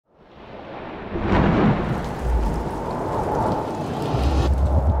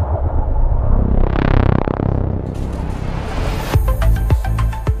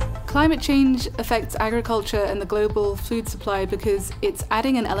Climate change affects agriculture and the global food supply because it's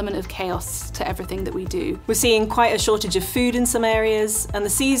adding an element of chaos to everything that we do. We're seeing quite a shortage of food in some areas, and the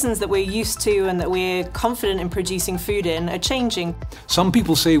seasons that we're used to and that we're confident in producing food in are changing. Some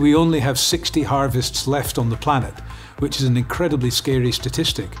people say we only have 60 harvests left on the planet, which is an incredibly scary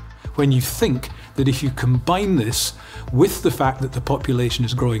statistic. When you think that if you combine this with the fact that the population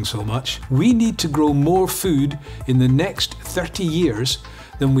is growing so much, we need to grow more food in the next 30 years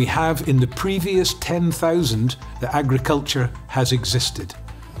than we have in the previous 10,000 that agriculture has existed.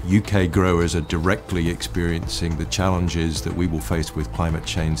 UK growers are directly experiencing the challenges that we will face with climate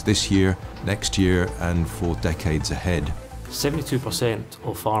change this year, next year, and for decades ahead. 72%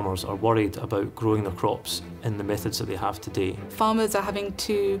 of farmers are worried about growing their crops in the methods that they have today. Farmers are having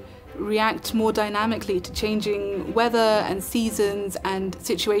to react more dynamically to changing weather and seasons and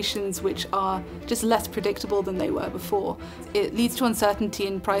situations which are just less predictable than they were before. It leads to uncertainty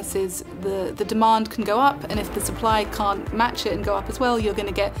in prices. The demand can go up, and if the supply can't match it and go up as well, you're going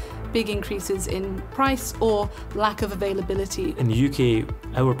to get big increases in price or lack of availability. In the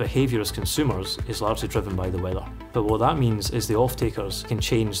UK, our behaviour as consumers is largely driven by the weather. But what that means is the off-takers can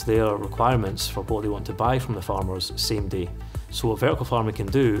change their requirements for what they want to buy from the farmers same day. So what vertical farming can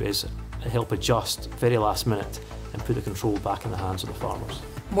do is help adjust very last minute and put the control back in the hands of the farmers.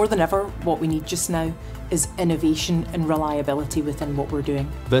 More than ever, what we need just now is innovation and reliability within what we're doing.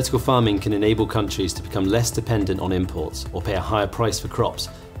 Vertical farming can enable countries to become less dependent on imports or pay a higher price for crops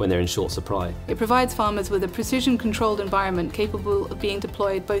when they're in short supply. It provides farmers with a precision-controlled environment capable of being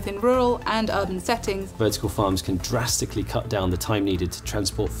deployed both in rural and urban settings. Vertical farms can drastically cut down the time needed to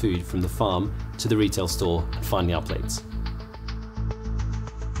transport food from the farm to the retail store and finally our plates.